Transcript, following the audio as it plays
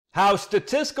How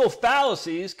statistical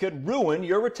fallacies could ruin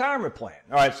your retirement plan.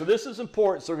 All right, so this is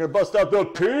important. So we're going to bust out the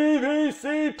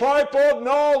PVC pipe of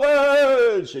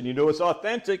knowledge. And you know it's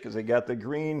authentic because they got the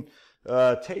green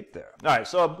tape there. All right,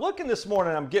 so I'm looking this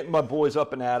morning. I'm getting my boys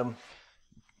up and at them.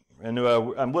 And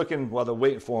I'm looking, while they're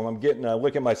waiting for them, I'm getting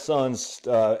looking at my son's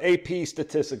AP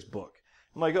statistics book.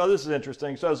 I'm like, oh, this is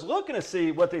interesting. So I was looking to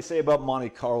see what they say about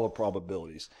Monte Carlo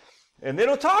probabilities. And they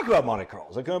don't talk about Monte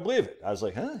Carlos. I couldn't believe it. I was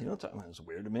like, huh? You don't talk about it. It's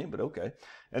weird to me, but okay.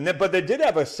 And then, but they did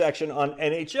have a section on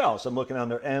NHL. So I'm looking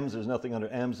under M's. There's nothing under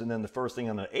M's. And then the first thing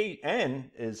on the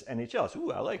N is NHL. So,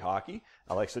 ooh, I like hockey.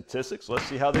 I like statistics. Let's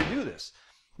see how they do this.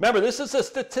 Remember, this is a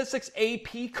statistics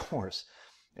AP course.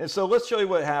 And so let's show you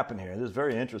what happened here. This is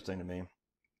very interesting to me.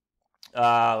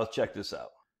 Let's check this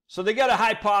out. So they got a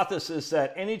hypothesis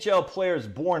that NHL players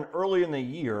born early in the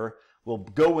year will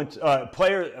go into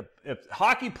if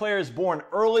hockey players born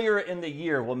earlier in the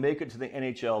year will make it to the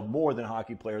NHL more than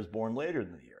hockey players born later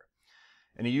in the year.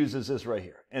 And he uses this right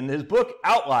here. In his book,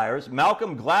 Outliers,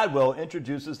 Malcolm Gladwell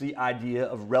introduces the idea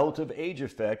of relative age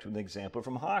effect with an example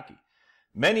from hockey.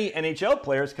 Many NHL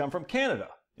players come from Canada.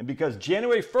 And because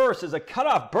January 1st is a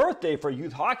cutoff birthday for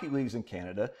youth hockey leagues in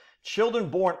Canada, children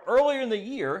born earlier in the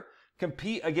year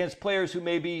compete against players who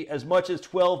may be as much as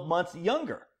 12 months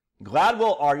younger.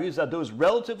 Gladwell argues that those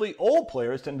relatively old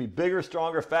players tend to be bigger,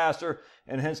 stronger, faster,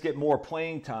 and hence get more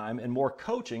playing time and more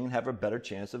coaching and have a better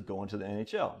chance of going to the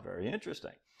NHL. Very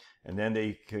interesting. And then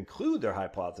they conclude their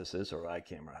hypothesis, or I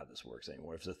can't remember how this works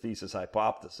anymore. It's a thesis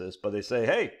hypothesis, but they say,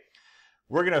 hey,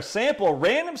 we're going to sample a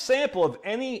random sample of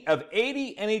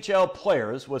 80 NHL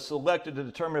players was selected to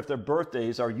determine if their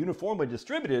birthdays are uniformly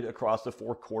distributed across the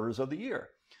 4 quarters of the year.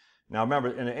 Now remember,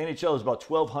 in the NHL there's about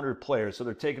 1,200 players, so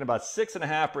they're taking about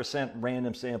 6.5%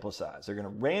 random sample size. They're going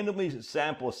to randomly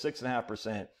sample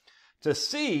 6.5% to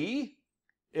see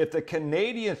if the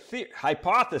Canadian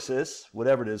hypothesis,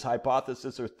 whatever it is,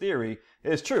 hypothesis or theory,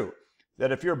 is true.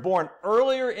 That if you're born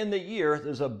earlier in the year,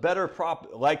 there's a better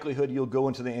likelihood you'll go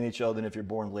into the NHL than if you're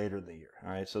born later in the year.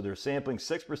 All right, so they're sampling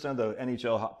 6% of the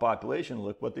NHL population.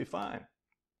 Look what they find.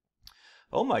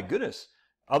 Oh my goodness.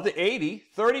 Of the 80,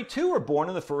 32 were born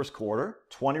in the first quarter,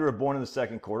 20 were born in the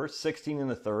second quarter, 16 in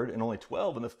the third, and only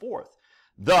 12 in the fourth.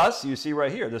 Thus, you see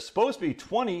right here, there's supposed to be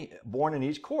 20 born in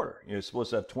each quarter. You're supposed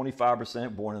to have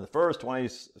 25% born in the first,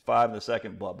 25 in the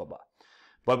second, blah, blah, blah.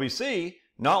 But we see,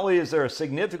 not only is there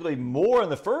significantly more in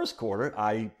the first quarter,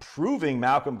 i.e. proving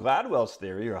Malcolm Gladwell's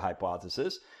theory or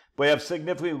hypothesis, but we have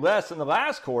significantly less in the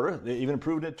last quarter. They even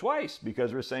proved it twice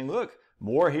because we're saying, look,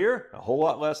 more here, a whole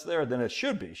lot less there than it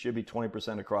should be. It should be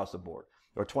 20% across the board,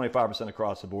 or 25%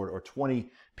 across the board, or 20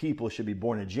 people should be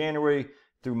born in January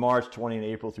through March, 20 in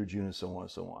April through June, and so on and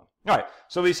so on. All right,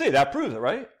 so we see that proves it,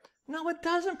 right? No, it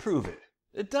doesn't prove it.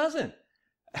 It doesn't.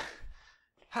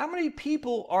 How many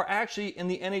people are actually in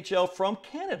the NHL from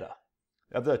Canada?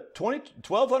 Of the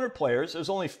 1,200 players, there's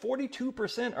only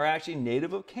 42% are actually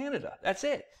native of Canada. That's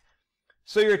it.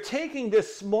 So you're taking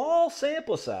this small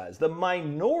sample size, the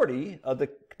minority of the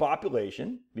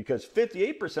population, because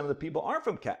 58% of the people aren't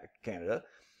from Canada,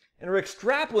 and are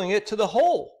extrapolating it to the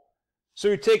whole. So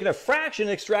you're taking a fraction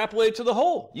and extrapolate it to the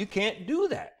whole. You can't do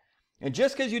that. And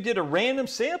just because you did a random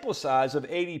sample size of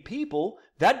 80 people,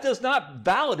 that does not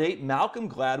validate Malcolm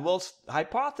Gladwell's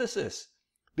hypothesis.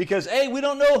 Because A, we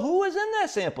don't know who was in that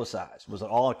sample size. Was it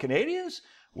all Canadians?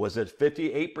 Was it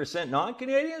 58%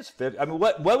 non-Canadians? I mean,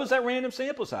 what was that random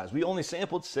sample size? We only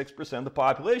sampled 6% of the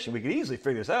population. We could easily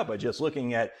figure this out by just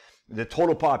looking at the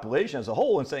total population as a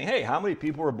whole and saying, hey, how many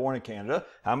people were born in Canada?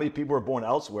 How many people were born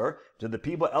elsewhere? Did the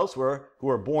people elsewhere who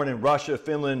were born in Russia,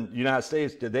 Finland, United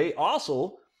States, did they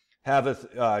also have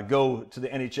go to the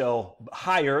NHL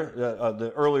higher,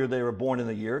 the earlier they were born in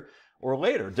the year or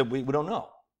later? We don't know.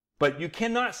 But you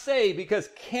cannot say because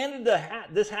Canada,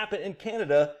 this happened in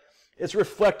Canada, it's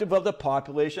reflective of the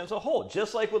population as a whole.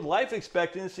 Just like with life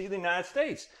expectancy in the United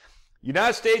States.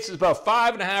 United States is about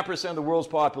 5.5% of the world's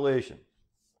population.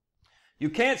 You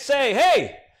can't say,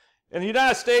 hey, in the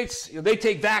United States, they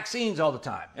take vaccines all the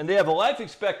time, and they have a life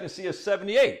expectancy of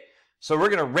 78. So we're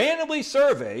going to randomly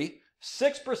survey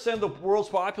 6% of the world's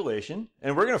population,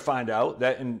 and we're going to find out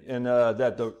that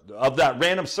of that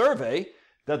random survey,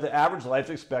 that the average life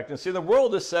expectancy in the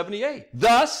world is 78.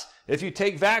 Thus, if you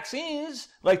take vaccines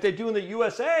like they do in the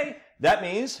USA, that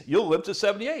means you'll live to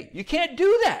 78. You can't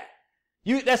do that.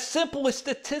 That's simple a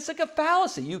statistical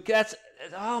fallacy.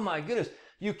 Oh my goodness.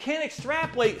 You can't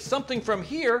extrapolate something from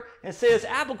here and say it's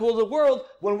applicable to the world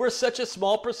when we're such a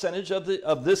small percentage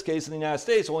of this case in the United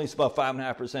States, only about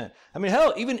 5.5%. I mean,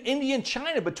 hell, even India and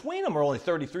China between them are only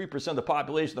 33% of the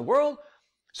population of the world.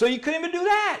 So you couldn't even do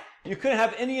that. You couldn't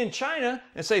have India and China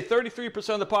and say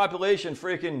 33% of the population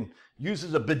freaking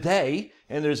uses a bidet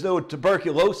and there's no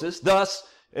tuberculosis, thus,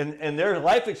 and their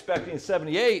life expectancy is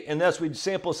 78, and thus we'd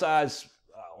sample size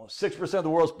 6% of the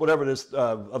world's, whatever it is,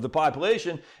 of the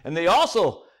population, and they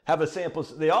also have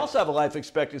a life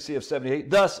expectancy of 78.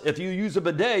 Thus, if you use a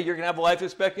bidet, you're going to have a life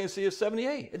expectancy of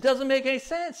 78. It doesn't make any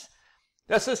sense.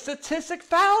 That's a statistic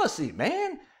fallacy,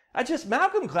 man.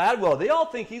 Malcolm Gladwell, they all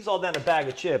think he's all down a bag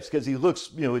of chips because he looks,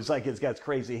 he's like, he's got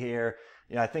crazy hair.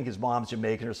 I think his mom's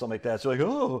Jamaican or something like that. So like,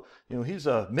 oh, he's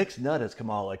a mixed nut, as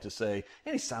Kamal like to say.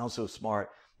 And he sounds so smart.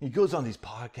 He goes on these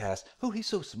podcasts. Oh, he's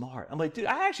so smart. I'm like, dude,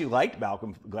 I actually liked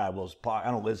Malcolm Gladwell's podcast.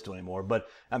 I don't listen to it anymore, but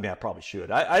I mean, I probably should.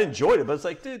 I enjoyed it, but it's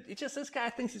like, dude, this guy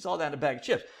thinks he's all down a bag of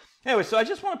chips. Anyway, so I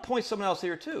just want to point something else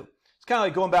here too. It's kind of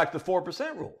like going back to the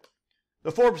 4% rule.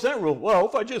 The 4% rule, well,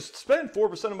 if I just spend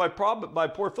 4% of my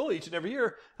portfolio each and every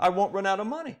year, I won't run out of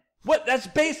money. What? That's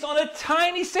based on a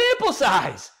tiny sample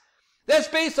size. That's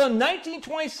based on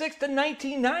 1926 to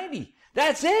 1990.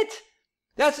 That's it.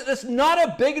 That's not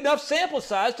a big enough sample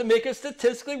size to make it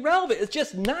statistically relevant. It's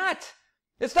just not.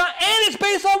 It's not, and it's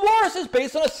based on worse. It's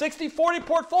based on a 60-40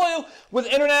 portfolio with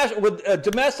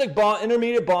domestic bond,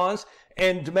 intermediate bonds,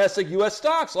 and domestic U.S.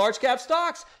 stocks, large cap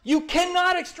stocks. You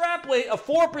cannot extrapolate a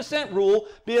 4% rule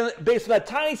based on a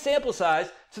tiny sample size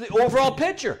to the overall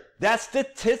picture. That's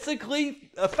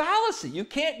statistically a fallacy. You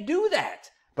can't do that.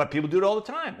 But people do it all the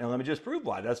time. And let me just prove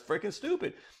why. That's freaking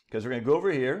stupid. Because we're going to go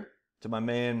over here to my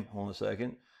man, hold on a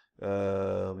second.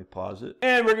 Let me pause it.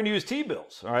 And we're going to use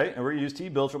T-bills, all right? And we're going to use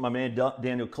T-bills from my man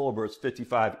Daniel Colbert's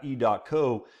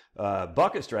 55E.co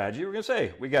bucket strategy. We're going to say,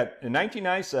 in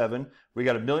 1997, we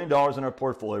got $1 million in our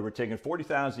portfolio. We're taking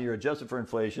 $40,000 a year adjusted for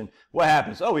inflation. What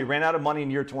happens? Oh, we ran out of money in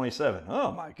year 27.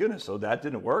 Oh, my goodness. So that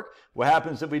didn't work. What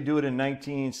happens if we do it in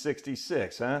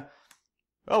 1966, huh?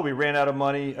 Oh, we ran out of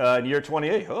money in year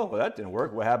 28. Oh, well, that didn't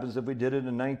work. What happens if we did it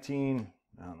in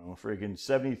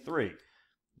 73?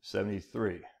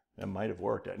 73. That might have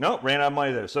worked. No, ran out of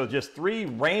money there. So just three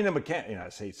random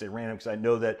accounts. I say random because I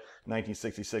know that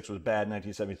 1966 was bad,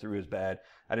 1973 was bad.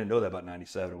 I didn't know that about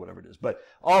 97 or whatever it is. But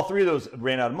all three of those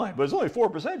ran out of money. But it's only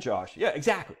 4%, Josh. Yeah,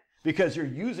 exactly. Because you're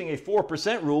using a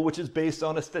 4% rule, which is based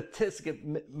on a statistic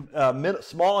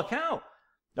small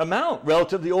amount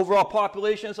relative to the overall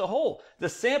population as a whole. The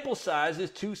sample size is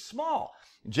too small.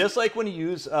 Just like when you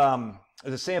use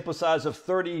the sample size of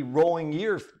 30 rolling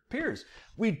year periods.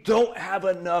 We don't have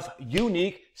enough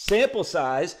unique sample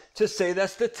size to say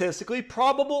that's statistically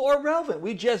probable or relevant.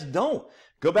 We just don't.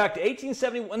 Go back to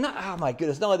 1871. Oh my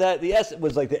goodness, no, it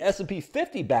was like the S&P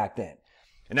 50 back then.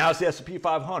 And now it's the S&P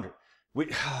 500.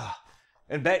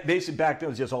 Basically back then it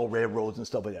was just all railroads and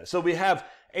stuff like that. So we have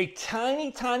a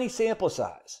tiny, tiny sample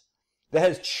size that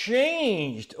has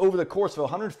changed over the course of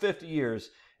 150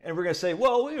 years. And we're going to say,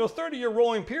 well, 30-year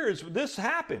rolling periods, this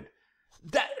happened.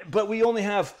 But we only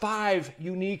have 5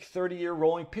 unique 30-year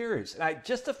rolling periods. And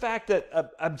just the fact that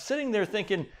I'm sitting there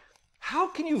thinking, how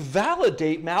can you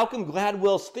validate Malcolm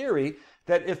Gladwell's theory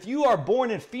that if you are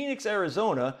born in Phoenix,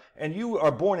 Arizona, and you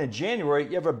are born in January,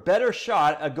 you have a better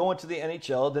shot at going to the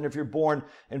NHL than if you're born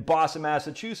in Boston,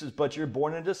 Massachusetts, but you're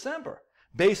born in December,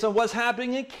 based on what's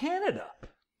happening in Canada?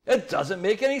 It doesn't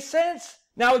make any sense.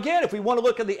 Now, again, if we want to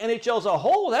look at the NHL as a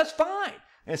whole, that's fine.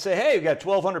 And say, hey, we got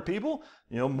 1,200 people,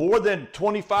 more than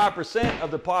 25%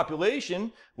 of the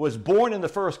population was born in the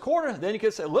first quarter. Then you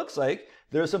can say, it looks like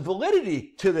there's some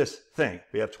validity to this thing.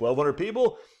 We have 1,200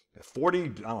 people,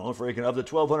 40, of the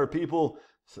 1,200 people,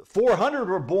 400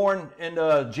 were born in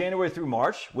January through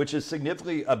March, which is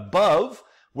significantly above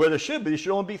where there should be. There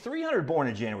should only be 300 born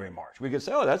in January and March. We could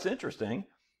say, oh, that's interesting.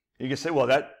 You can say, well,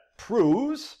 that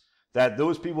proves that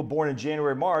those people born in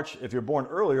January, March, if you're born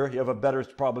earlier, you have a better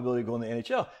probability of going to the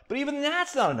NHL. But even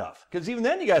that's not enough. Because even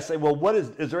then you got to say, well,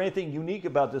 is there anything unique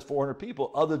about this 400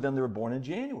 people other than they were born in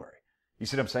January? You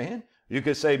see what I'm saying? You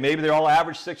could say maybe they're all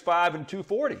average 6'5" and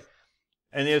 240.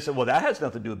 And they say, well, that has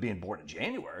nothing to do with being born in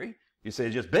January. You say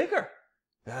it's just bigger.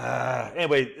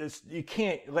 Anyway, you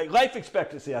can't, like life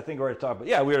expectancy, I think we already talked about.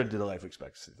 Yeah, we already did the life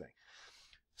expectancy thing.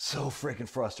 So freaking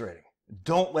frustrating.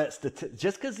 Don't let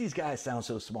just because these guys sound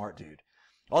so smart, dude.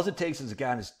 All it takes is a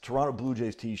guy in his Toronto Blue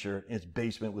Jays t-shirt in his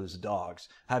basement with his dogs,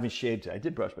 having shaved. I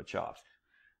did brush my chops.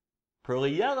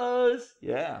 Pearly yellows.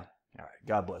 Yeah. All right.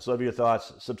 God bless. Love your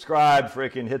thoughts. Subscribe.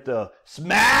 Freaking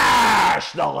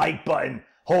smash the like button.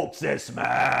 Hope says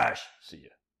smash. See ya.